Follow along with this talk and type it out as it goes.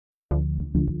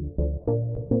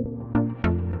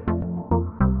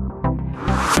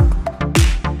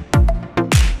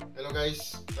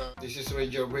This is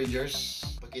Ranger of Rangers.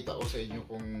 Pakita ko sa inyo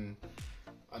kung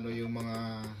ano yung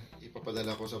mga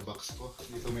ipapadala ko sa box ko.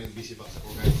 Dito may LBC box ko,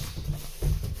 guys.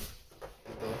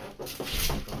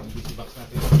 Ito ang LBC box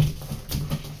natin.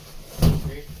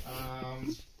 Okay.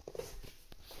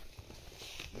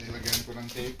 Nilagyan ko ng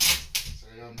tape.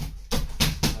 So yun,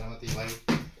 para matibay.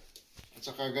 At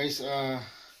saka guys,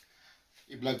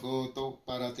 i-vlog ko to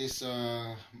para at least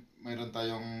mayroon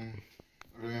tayong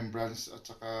remembrance at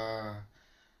saka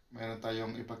mayroon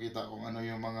tayong ipakita kung ano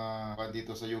yung mga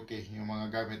dito sa UK, yung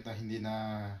mga gamit na hindi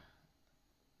na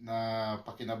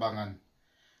pakinabangan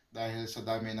dahil sa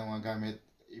dami ng mga gamit,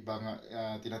 ibang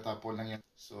tinatapon lang yan.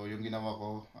 So yung ginawa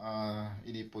ko,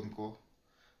 inipon ko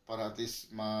para at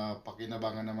least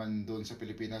mapakinabangan naman doon sa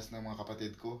Pilipinas ng mga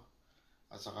kapatid ko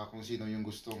at saka kung sino yung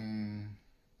gustong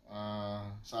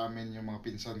sa amin, yung mga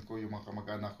pinsan ko, yung mga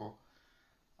kamag-anak ko,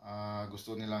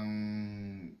 gusto nilang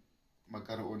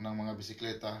magkaroon ng mga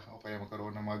bisikleta o kaya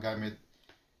magkaroon ng mga gamit.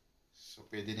 So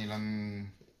pwede nilang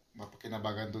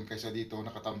mapakinabangan doon kaysa dito,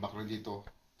 nakatambak lang dito.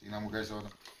 Tingnan mo guys, oh,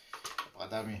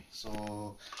 napakadami. So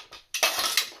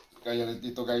kaya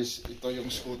dito guys, ito yung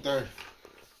scooter.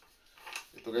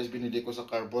 Ito guys, binili ko sa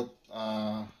Carbot.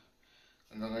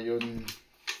 Hanggang ngayon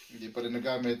hindi pa rin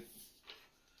nagamit.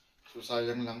 So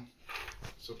sayang lang.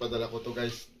 So padala ko to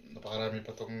guys. Napakarami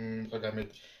pa tong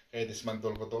kagamit. Kaya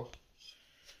dismantle ko to.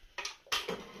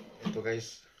 Ito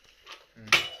guys.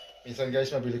 Minsan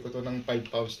guys, mabili ko to ng 5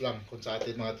 pounds lang. Kung sa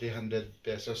atin mga 300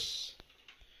 pesos.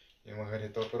 Yung mga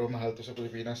ganito. Pero mahal to sa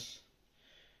Pilipinas.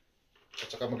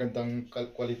 At saka magandang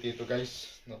quality ito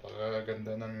guys.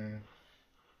 Napakaganda ng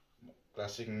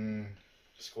klaseng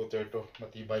scooter to.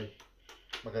 Matibay.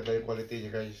 Maganda yung quality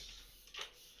niya guys.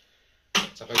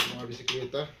 At saka yung mga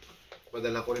bisikleta.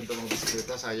 Padala ko rin ito mga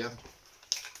bisikleta. Sayang.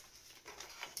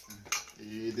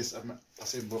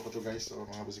 I-disassemble ko to guys. So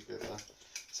mga bisikleta.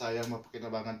 Sayang,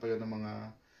 mapakinabangan pa yun ng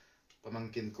mga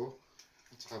pamangkin ko.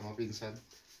 At saka mga pinsan.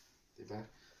 Diba?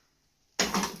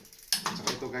 At saka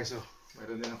ito guys. Oh,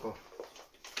 mayroon din ako.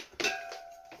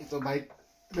 Ito bike.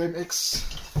 BMX.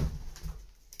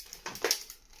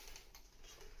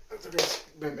 Ito guys.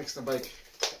 BMX na bike.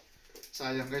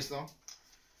 Sayang guys, no?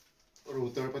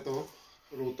 Router pa to.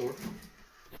 Router.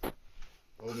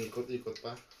 Oh, ikot-ikot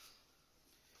pa.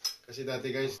 Kasi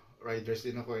dati guys, riders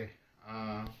din ako eh.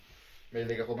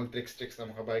 Mahilig ako mag-tricks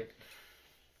na mga bike.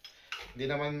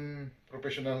 Hindi naman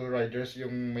professional riders,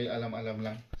 yung may alam-alam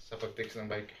lang sa pag-tricks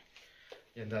ng bike.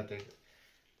 Yan dati.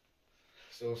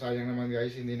 So sayang naman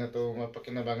guys, hindi na to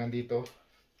mapakinabangan dito.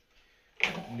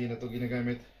 Hindi na to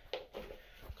ginagamit.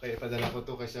 Kaya ipadala ko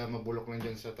to kasi mabulok lang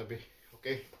dyan sa tabi.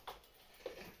 Okay?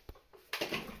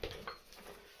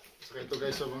 So ito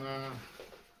guys, so mga...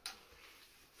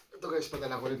 Ito guys,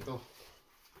 padala ko rin to.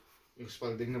 Yung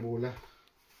spalding na bula.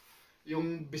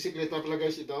 Yung bisikleta pala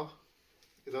guys, ito.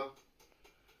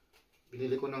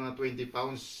 Binili ko na nga 20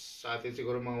 pounds. Sa atin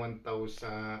siguro mga 1,000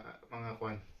 sa mga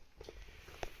kwan.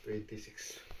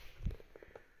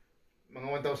 26.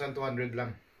 Mga 1,200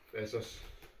 lang pesos.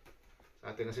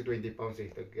 Sa atin kasi 20 pounds eh.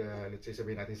 Let's say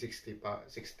sabihin natin 60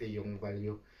 yung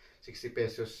value. 60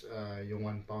 pesos yung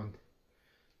 1 pound.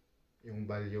 Yung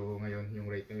value ngayon, yung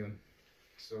rate ngayon.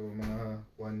 So mga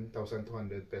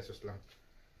 1,200 pesos lang.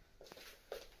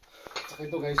 Saka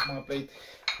ito guys, mga plate,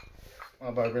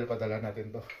 mga barbell, padala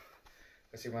natin to.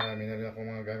 Kasi marami na rin akong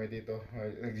mga gamit dito.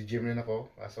 Nag-gym rin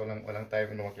ako, kaso walang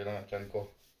time, lumaki lang ang tiyan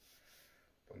ko.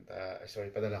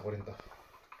 Padala ko rin to.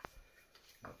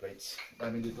 Mga plates.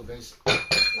 Dami dito guys.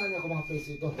 Dami ako mga plates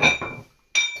dito.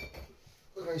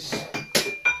 Ito guys.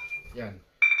 Yan.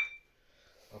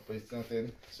 Mga plates natin.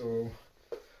 So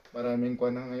maraming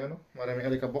kuha na ngayon, oh.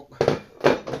 Maraming alikabok.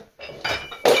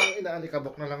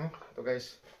 Inaalikabok na lang, oh. Ito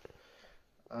guys.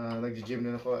 Nag-gym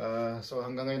din ako. So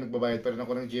hanggang ngayon nagbabayad pa rin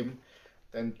ako ng gym.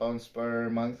 10 pounds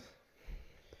per month.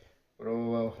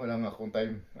 Pero wala nga akong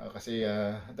time. Kasi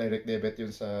direct debit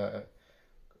yun sa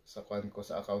kwan ko,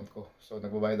 sa account ko. So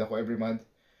nagbabayad ako every month.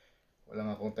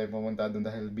 Wala nga akong time pumunta doon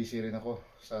dahil busy rin ako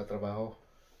sa trabaho.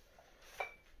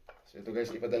 So ito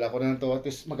guys, ipadala ko na to. At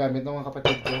least magamit ng mga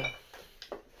kapatid ko.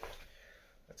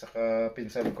 At saka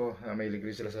pinsan ko, may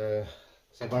ligri sila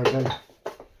sa barbell.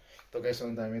 Ito guys,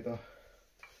 ang dami ito.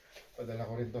 Padala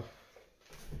ko rin to.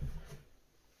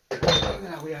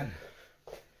 Padala ko yan.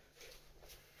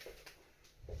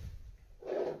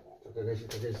 Ito guys,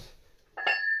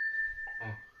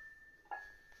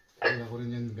 padala ko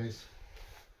rin yan guys.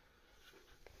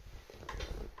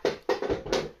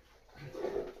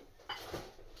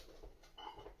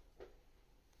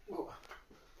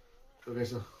 Ito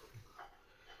guys, oh.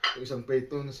 Yung isang plate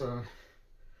to, nasa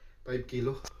 5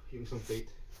 kilo yung isang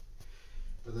plate.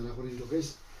 Padala ko rin ito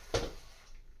guys.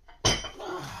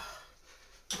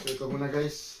 So ito muna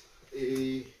guys,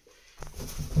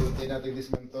 i-hintay natin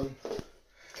dismantle.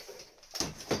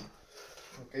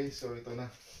 Okay, so ito na.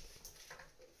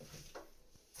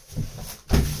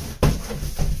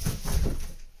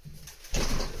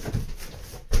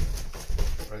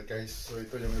 Alright guys, so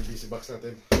ito yung LBC box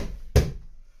natin.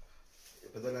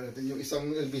 Ipadala natin yung isang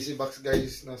LBC box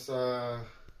guys, nasa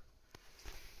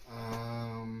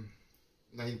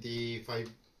 95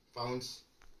 pounds.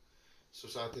 So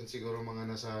sa atin siguro mga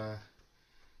nasa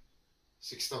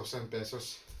 6,000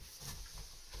 pesos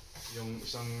yung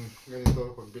isang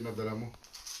ganito pag pinadala mo.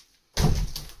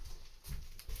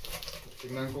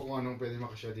 Tingnan ko kung anong pwede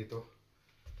makasya dito,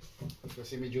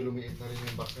 kasi medyo lumiit na rin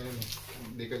yung box na yun eh.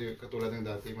 Hindi katulad ng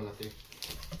dati malaki.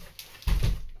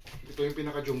 Ito yung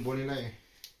pinaka jumbo nila eh,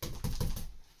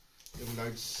 yung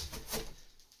large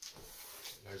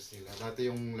nila. Dati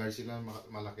yung large nila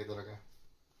malaki talaga.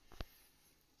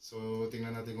 So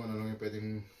tingnan natin kung ano lang yung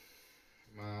pwedeng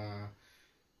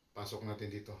mapasok natin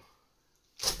dito.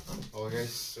 Okay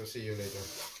guys, so see you later.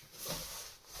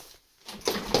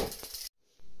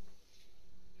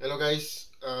 Hello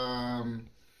guys,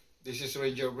 this is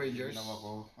Ranger of Rangers. Ginawa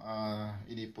ko,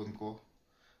 inipon ko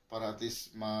para at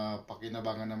least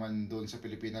mapakinabangan naman doon sa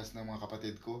Pilipinas ng mga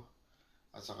kapatid ko,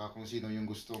 at saka kung sino yung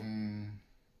gustong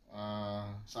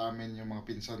sa amin, yung mga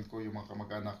pinsan ko, yung mga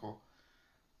kamag-anak ko,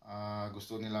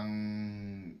 gusto nilang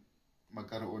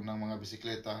magkaroon ng mga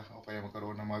bisikleta o kaya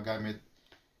magkaroon ng mga gamit.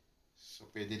 So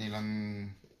pwede nilang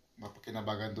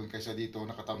mapakinabangan doon kaysa dito,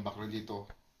 nakatambak lang dito.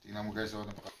 Tingnan mo guys,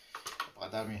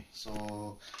 napakadami. So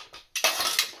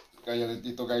kaya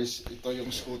dito guys, ito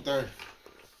yung scooter.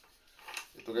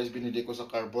 Ito guys, binili ko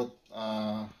sa Carbot.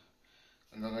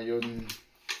 Hanggang ngayon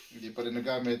hindi pa rin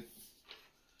nagamit.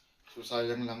 So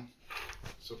sayang lang.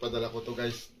 So padala ko to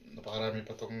guys. Napakarami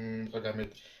pa tong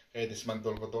nakagamit. Kaya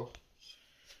dismantle ko to.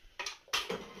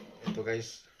 Ito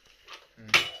guys.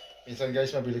 Minsan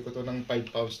guys, mabili ko to ng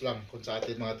 5 pounds lang. Kung sa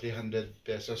atin mga 300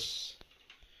 pesos.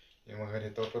 Yung mga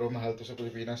ganito. Pero mahal to sa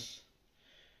Pilipinas.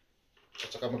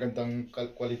 At saka magandang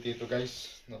quality ito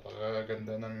guys.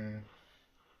 Napakaganda ng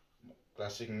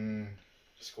klaseng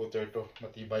scooter to.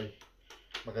 Matibay.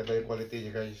 Maganda yung quality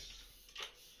niya guys.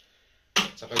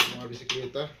 At saka yung mga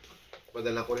bisikleta.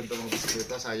 Padala ko rin itong mga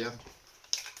bisikleta. Sayang.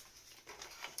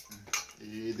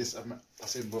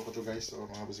 I-disassemble ko to guys. So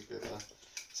mga bisikleta.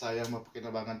 Sayang,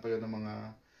 mapakinabangan pa yun ng mga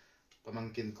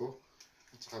pamangkin ko.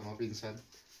 At saka mga pinsan.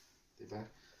 Diba?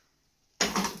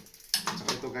 At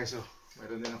saka ito guys, oh.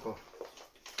 Mayroon din ako.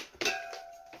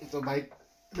 Ito bike,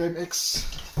 BMX.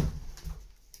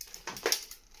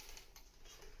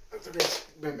 Ito guys,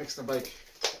 BMX na bike.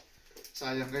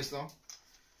 Sayang guys, no?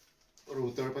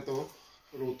 Router pa to.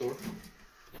 Router.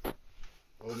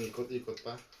 Umikot-ikot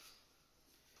pa.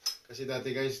 Kasi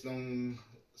dati guys, nung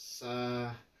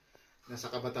nasa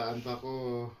kabataan pa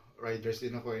ako, riders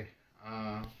din ako eh.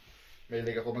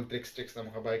 Mahilig ako mag-tricks na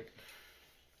makabike.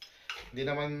 Hindi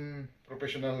naman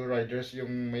professional riders,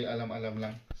 yung may alam-alam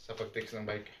lang sa pag-tricks ng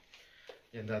bike.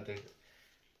 Yan dati.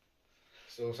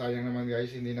 So sayang naman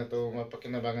guys, hindi na to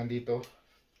mapakinabangan dito.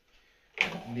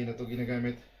 Hindi na to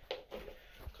ginagamit.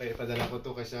 Kaya padala ko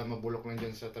to kaysa mabulok lang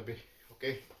dyan sa tabi.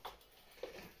 Okay?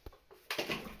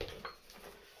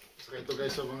 So ito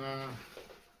guys, sa mga...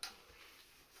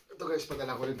 Ito guys,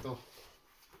 padala ko rin to.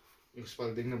 Yung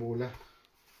spalding na bula.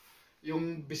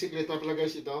 Yung bisikleta pala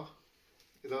guys, ito.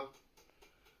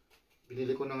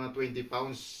 Binili ko ng 20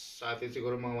 pounds. Sa atin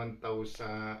siguro mga 1,000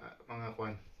 sa mga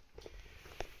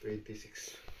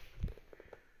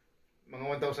 26. Mga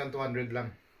 1,200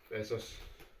 lang pesos.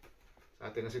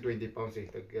 Sa atin kasi 20 pounds eh.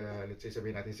 Let's say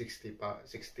sabihin natin 60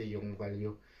 yung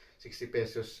value. 60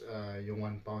 pesos yung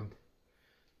 1 pound.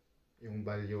 Yung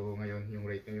value ngayon, yung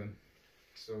rate ngayon.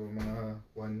 So mga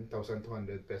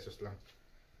 1,200 pesos lang.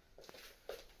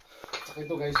 Saka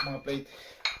ito guys, mga plate.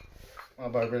 Mga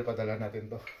barbell, padala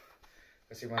natin to.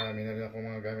 Kasi marami na rin akong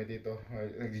mga gamit dito.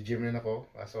 Nag-gym rin ako.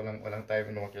 Kaso walang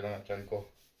time na makilang ang tiyan ko.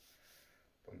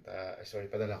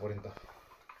 Padala ko rin to.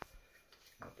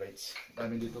 Mga plates.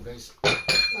 Dami dito guys.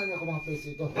 Dami ako mga plates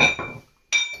dito.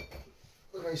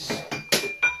 Ito guys.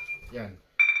 Yan.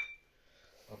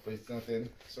 Mga plates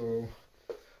natin. So,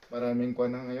 maraming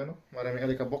kuha na ngayon. Maraming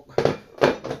alikabok.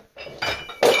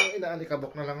 Ang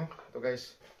inaalikabok na lang. Ito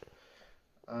guys.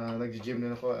 Nag-gym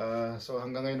din ako. So,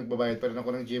 hanggang ngayon nagbabayad pa rin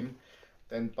ako ng gym.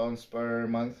 10 pounds per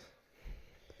month.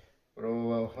 Pero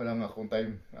wala nga akong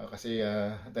time kasi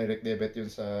direct debit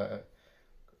yun sa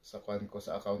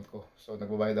account ko. So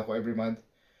nagbabayad ako every month.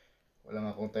 Wala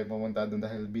nga akong time pumunta doon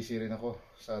dahil busy rin ako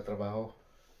sa trabaho.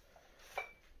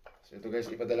 So ito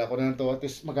guys, ipadala ko na to at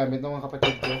least magamit ng mga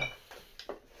kapatid ko.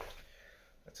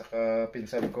 At Tsaka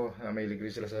pinsan ko, may libre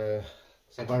sila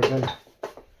sa barbell.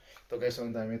 Ito guys,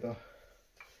 ang dami ito.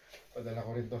 Padala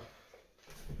ko rin to.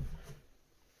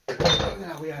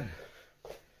 Padala ko yan.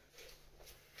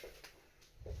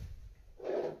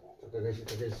 Ito guys,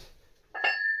 ito guys.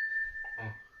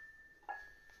 Oh.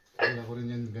 Padala ko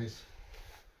rin yan guys.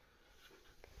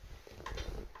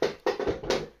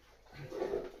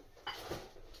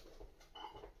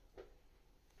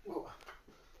 Oh.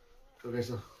 Ito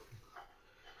guys, oh.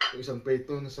 Yung isang plate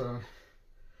to, nasa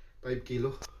 5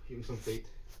 kilo. Yung isang plate.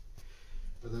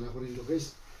 Padala ko rin to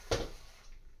guys.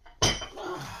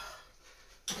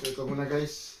 So ito muna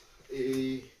guys,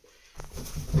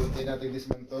 i-tunti natin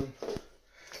dismantle.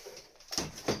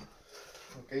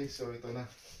 Okay, so ito na.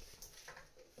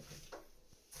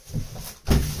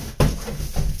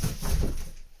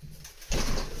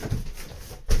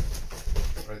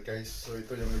 Alright guys, so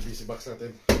ito yung LBC box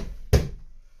natin.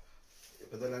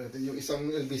 Ipadala natin yung isang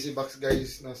LBC box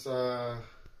guys, nasa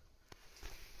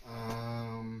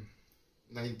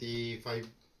 95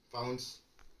 pounds.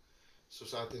 So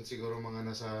sa atin siguro mga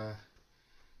nasa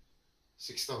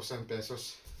 6,000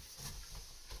 pesos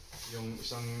yung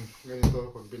isang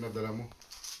ganito pag pinadala mo.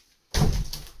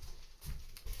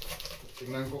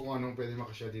 Tingnan ko kung anong pwede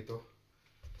makasya dito,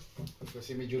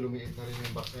 kasi medyo lumiit na rin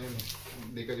yung box na yun eh.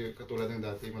 Hindi katulad ng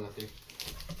dati malaki.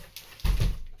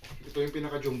 Ito yung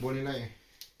pinaka jumbo nila eh,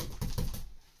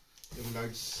 yung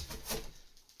large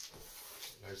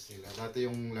nila. Dati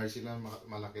yung large nila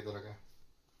malaki talaga.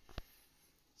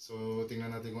 So,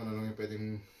 tingnan natin kung ano lang yung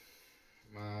pwedeng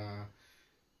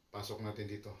mapasok natin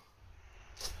dito.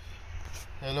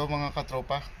 Hello mga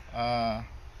katropa.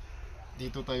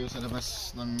 Dito tayo sa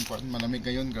labas ng malamig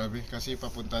ngayon, grabe. Kasi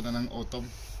papunta na ng autumn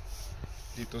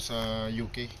dito sa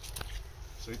UK.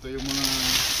 So, ito yung mga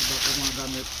iba ko mga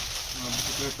gamit, mga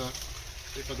bisikleta.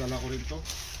 Ipadala ko rin to.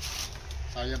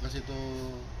 Sayang kasi ito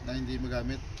na hindi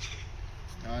magamit.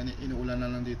 Inuulan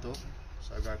na lang dito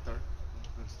sa gutter.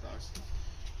 Sa taas.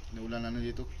 Inuulan na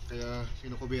dito, kaya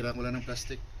sinukubira ko lang ng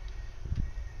plastic.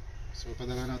 So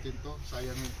padala natin to,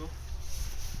 sayang nito.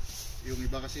 Yung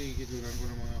iba kasi kinulan ko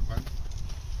ng mga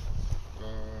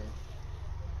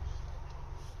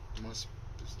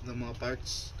mga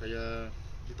parts, kaya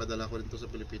ipadala ko rin to sa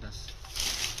Pilipinas.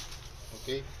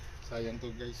 Okay, sayang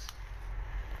to guys.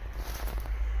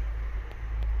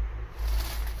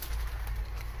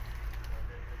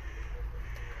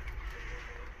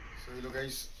 So hello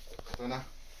guys, ito na.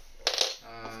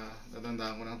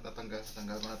 Tatandaan ko na, tatanggal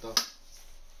ko na to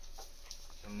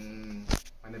yung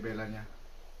manibela nya.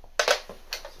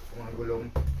 So, mga gulong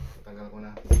tatanggal ko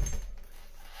na.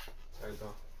 So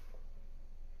ito,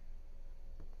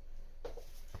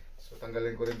 so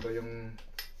tanggalin ko rin to yung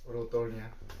rotor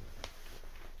nya,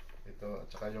 ito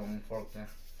at saka yung fork nya,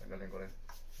 tanggalin ko rin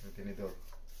yung tinidor.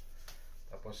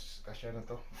 Tapos kasya na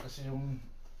to, kasi yung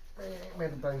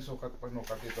meron tayong sukat pag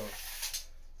nukat ito,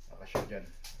 nakasya dyan.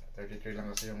 33 lang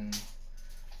kasi yung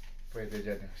pwede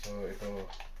dyan eh. So ito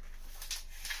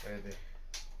pwede,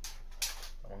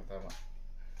 tamang tama.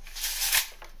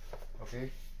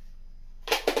 Okay,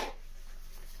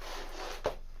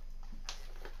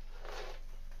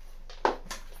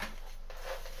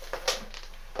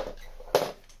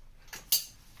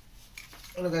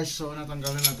 hello guys, so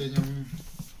natanggalan natin yung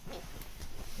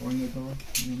ito,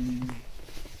 yung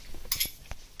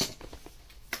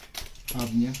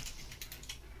hub nya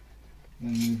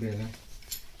ng bela.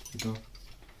 Ito.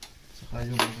 Saka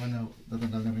yung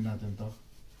tatanggal na rin natin to.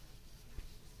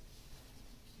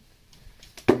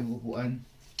 Yung upuan.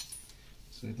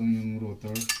 So itong yung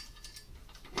rotor.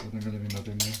 Tatanggal na rin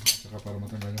natin yun. Saka para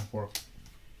matanggal yung fork.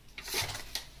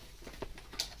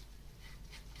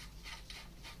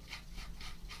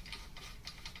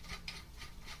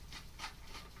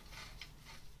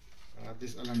 At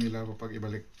least alam nila kapag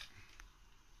ibalik.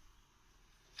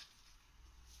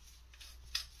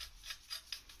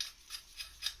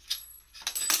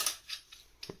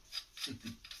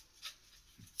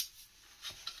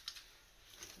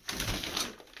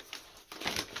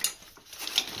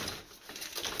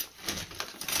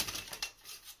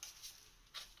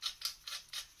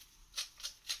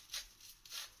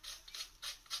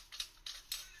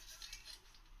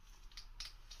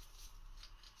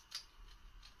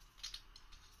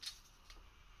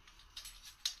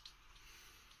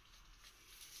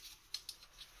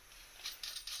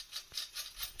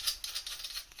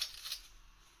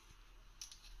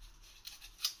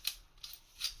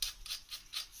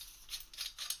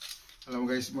 Alam mo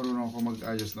guys, marunong ako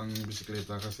mag-ayos ng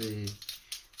bisikleta kasi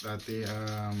dati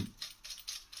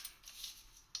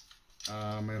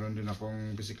mayroon din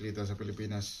akong bisikleta sa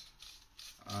Pilipinas.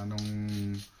 Nung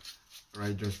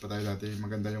riders pa tayo dati.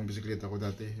 Maganda yung bisikleta ko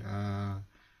dati.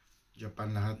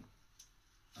 Japan lahat.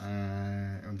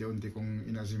 Unti-unti kong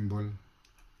inasimbol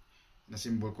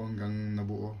ko hanggang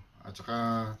nabuo. At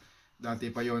saka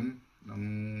dati pa yon nung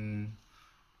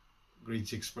grade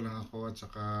 6 pa lang ako, at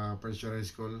saka first year high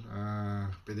school,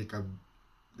 pedicab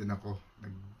din ako.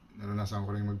 Naranasan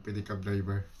ko rin mag pedicab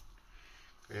driver.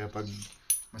 Kaya pag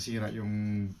masira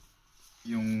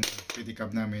yung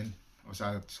pedicab namin o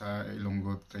sa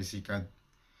Ilonggo tricycad,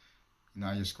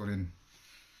 inaayos ko rin.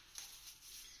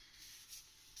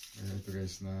 Kaya ito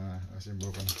guys, na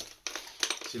assemble ko na.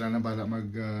 Sila na bala mag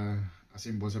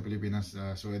assemble sa Pilipinas,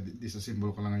 so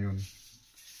disassemble ko lang ngayon.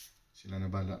 Sila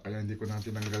na bala, kaya hindi ko na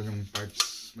tinanggal yung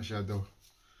parts masyado,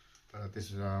 para at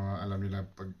least alam nila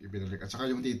pag ibinalik. At saka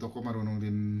yung tito ko marunong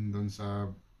din doon sa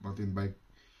mountain bike,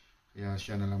 kaya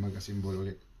siya na lang mag-assemble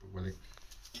ulit pagbalik.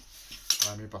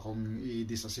 Marami pa akong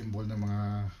i-disassemble ng mga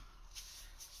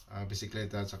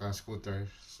bisikleta at saka scooter,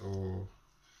 so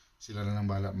sila na lang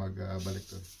bala magbalik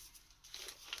doon.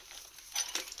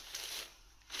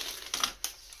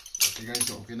 Okay guys,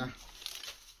 so okay na.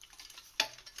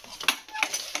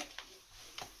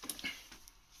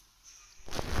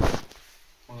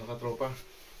 Mga katropa,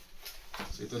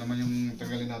 so ito naman yung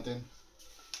tanggalin natin.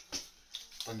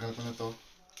 Tanggal ko na to.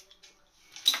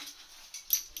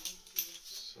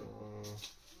 So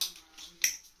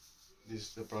this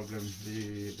is the problem,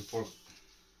 the fork.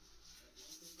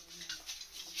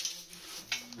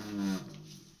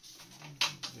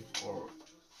 The fork.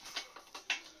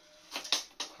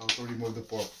 How to remove the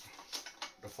fork?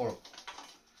 The fork,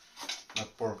 not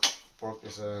pork. Pork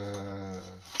is a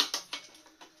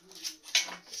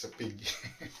pig.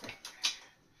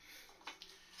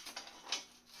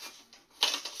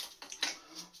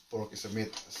 Pork is a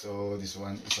meat, so this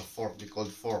one is a fork. We call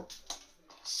fork.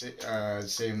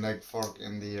 Same like fork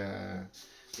in the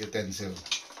utensil,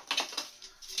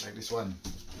 like this one.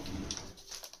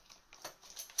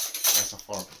 That's a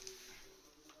fork.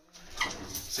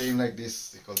 Same like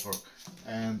this, they call fork.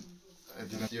 And I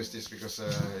did not use this because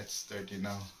it's dirty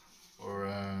now, for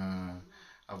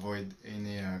avoid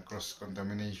any cross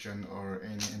contamination or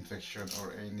any infection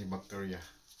or any bacteria,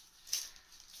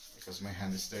 because my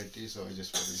hand is dirty, so I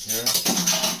just put it here.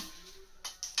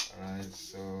 Alright,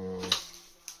 so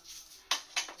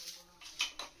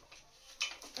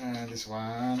this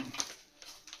one,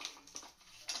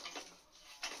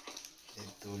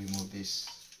 need to remove this.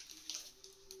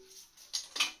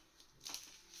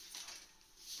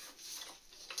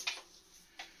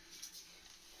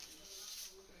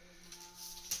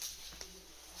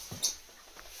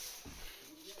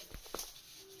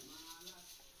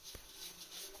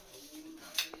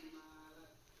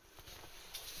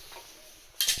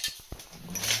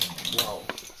 Wow,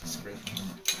 that's great.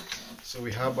 So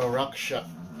we have a rock shot.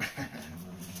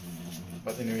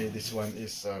 But anyway, this one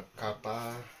is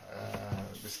kappa.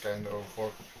 This kind of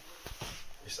fork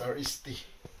is RST.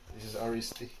 This is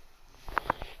RST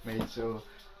made. So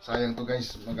sayang to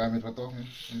guys, magamit pa to.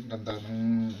 Ang ganda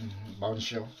ng bounce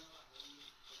shell,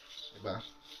 diba?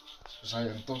 So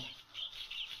sayang to.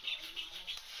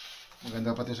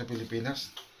 Maganda pa to sa Pilipinas.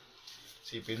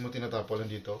 Sipin mo, tinatapo lang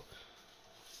dito.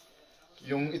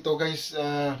 Yung ito guys,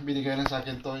 binigay lang sa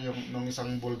akin to yung nung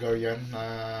isang Bulgarian na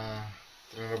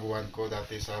tinrabuhan ko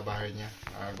dati sa bahay niya.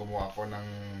 Gumawa ako ng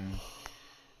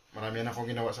marami na akong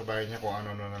ginawa sa bahay niya, kung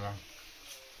ano na lang.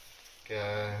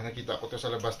 Kaya nakita ko to sa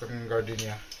labas ng garden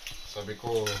niya. Sabi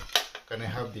ko, can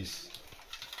I have this?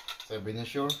 Sabi niya,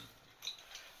 sure.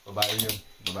 Babae yun,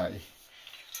 babae.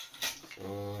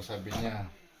 So sabi niya,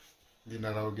 hindi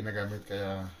na raw ginagamit,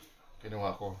 kaya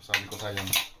kinuha ko. Sabi ko, sayang.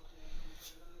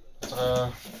 At saka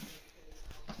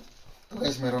ito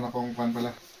guys, meron akong pan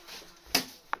pala.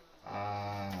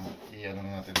 I-ano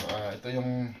na natin ito. Ito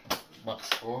yung box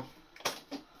ko.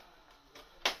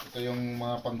 Ito yung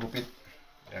mga panggupit.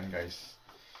 Ayan guys,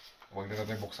 huwag na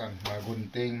natin buksan. Mga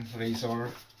gunting,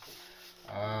 razor,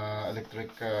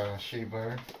 electric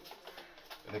shaver,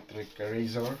 electric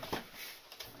razor.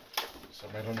 So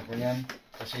meron ako yan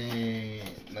kasi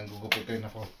nanggugupit rin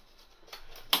ako.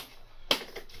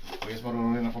 Guys,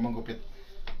 marunong rin ako manggupit.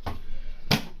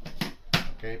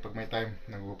 Okay, pag may time,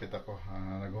 naggugupit ako.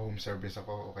 Nag-home service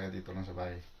ako o kaya dito lang sa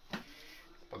bahay.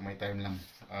 Pag may time lang.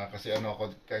 Kasi ano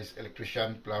ako guys,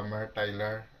 electrician, plumber,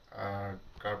 tiler,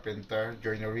 carpenter,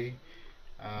 joinery,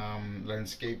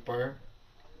 landscaper,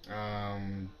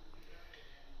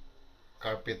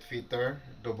 carpet fitter,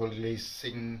 double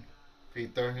glazing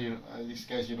fitter. These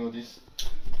guys, you know this.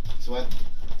 It's what?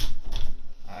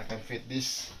 I can fit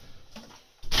this.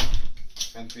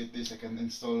 I can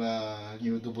install a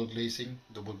new double glazing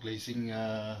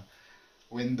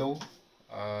window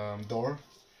door.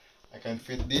 I can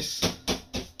fit this.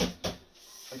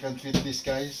 I can fit this,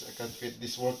 guys. I can fit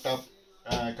this worktop.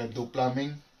 I can do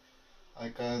plumbing. I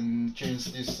can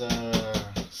change this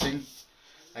sink.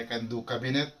 I can do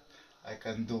cabinet. I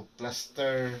can do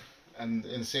plaster and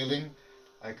in ceiling.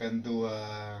 I can do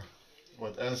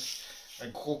what else?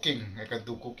 Cooking. I can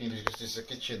do cooking. This is a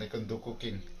kitchen. I can do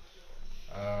cooking.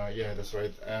 Yeah, that's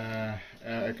right.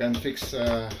 I can fix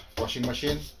washing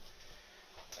machine.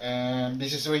 And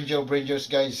this is Ranger of Rangers,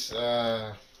 guys.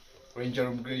 Ranger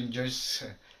of Rangers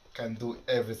can do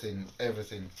everything,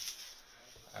 everything.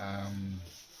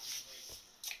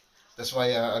 That's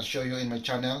why I'll show you in my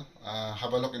channel.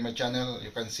 Have a look in my channel.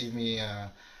 You can see me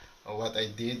what I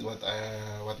did, what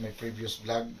my previous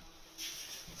vlog,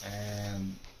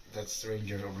 and that's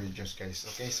Ranger of Rangers, guys.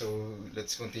 Okay, so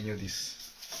let's continue this.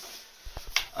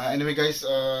 Anyway, guys,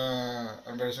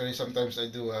 I'm very sorry. Sometimes I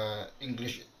do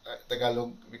English,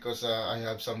 Tagalog, because I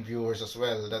have some viewers as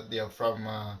well that they are from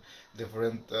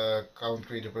different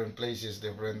country, different places,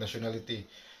 different nationality.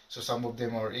 So some of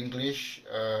them are English,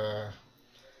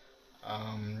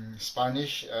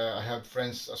 Spanish. I have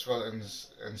friends as well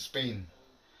in Spain.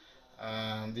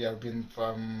 They have been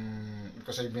from,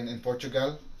 because I've been in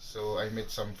Portugal, so I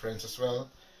met some friends as well,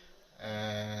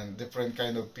 and different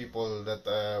kind of people that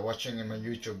watching in my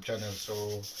YouTube channel.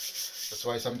 So that's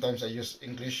why sometimes I use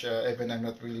English, even I'm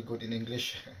not really good in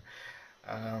English.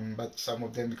 But some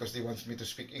of them, because they want me to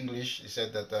speak English, they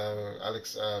said that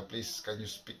Alex, please can you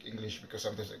speak English, because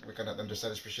sometimes we cannot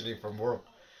understand, especially from work.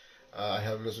 I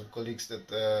have lots of colleagues that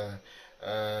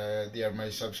they are my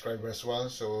subscribers as well,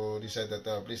 so they said that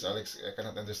please Alex, I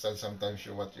cannot understand sometimes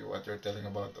what you're telling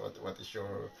about, what is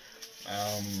your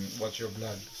what's your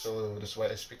blog. So that's why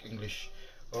I speak English.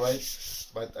 All right,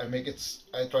 but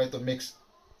I try to mix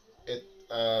it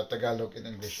Tagalog and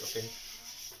English. Okay,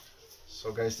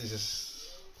 so guys, this is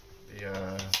the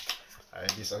I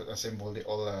disassemble the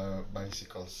all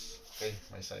bicycles. Okay,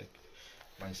 my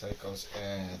cycles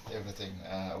and everything.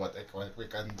 What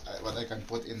I can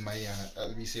put in my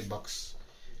LVC box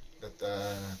that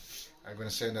I'm gonna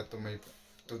send that to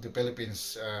the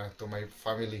Philippines, to my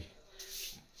family,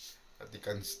 that they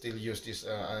can still use this.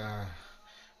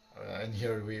 And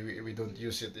here we don't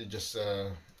use it. We just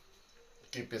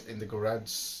keep it in the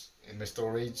garage, in my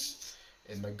storage,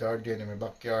 in my garden, in my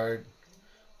backyard.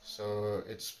 So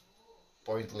it's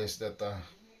pointless that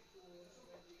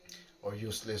or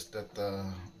useless that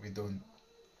we don't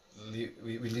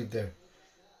we live there.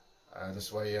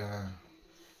 That's why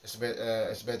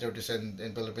it's better to send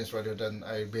in Philippines rather than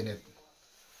I bin it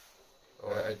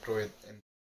or I throw it in.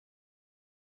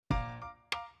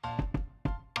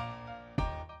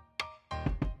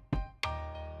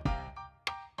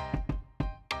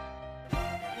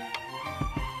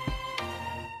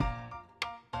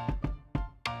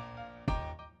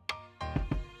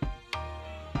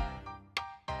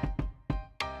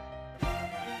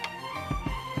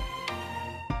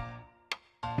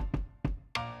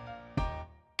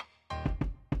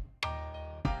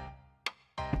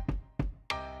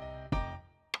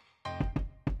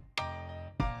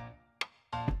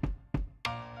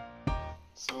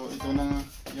 So ito na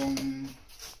yung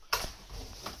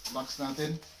box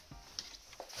natin.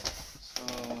 So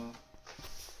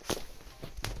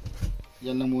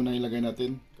yan lang muna ilagay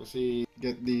natin kasi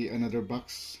get the another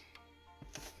box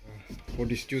for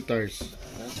these two tires.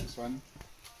 This one.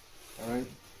 Alright.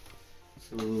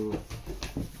 So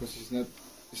because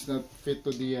it's not fit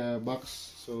to the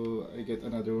box, so I get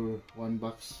another one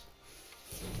box.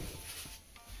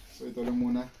 So ito lang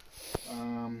muna.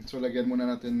 So lagyan muna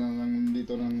natin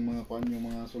dito ng mga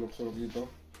yung mga sulok-sulok dito.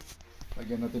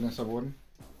 Lagyan natin ng sabon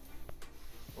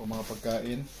o mga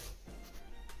pagkain.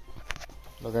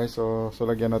 So guys, so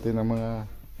lagyan natin ng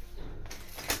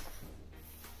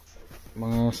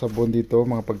mga sabon dito,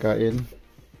 mga pagkain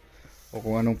o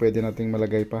kung anong pwede nating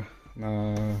malagay pa,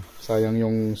 na sayang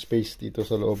yung space dito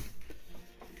sa loob.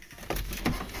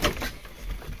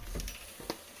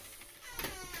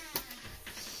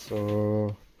 So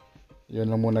yun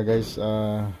lang muna guys.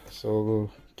 So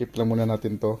keep lang muna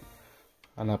natin to.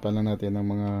 Hanapan lang natin ng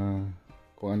mga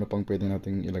kung ano pang pwede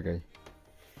nating ilagay.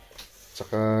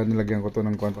 Saka nilagyan ko to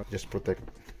ng just protect,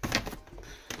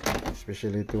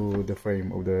 especially to the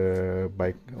frame of the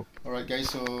bike. Alright guys,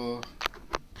 so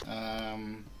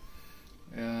I'm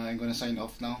gonna sign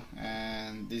off now,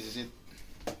 and this is it,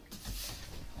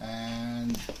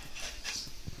 and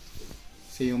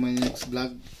see you in my next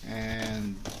vlog.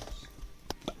 And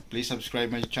please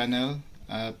subscribe my channel.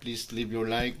 Please leave your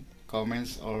like,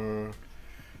 comments, or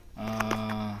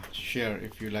share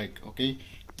if you like. Okay,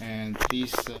 and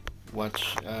please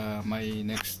watch my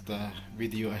next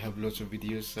video. I have lots of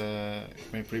videos,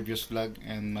 my previous vlog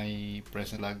and my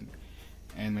present vlog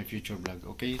and my future vlog.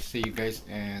 Okay, see you guys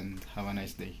and have a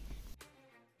nice day.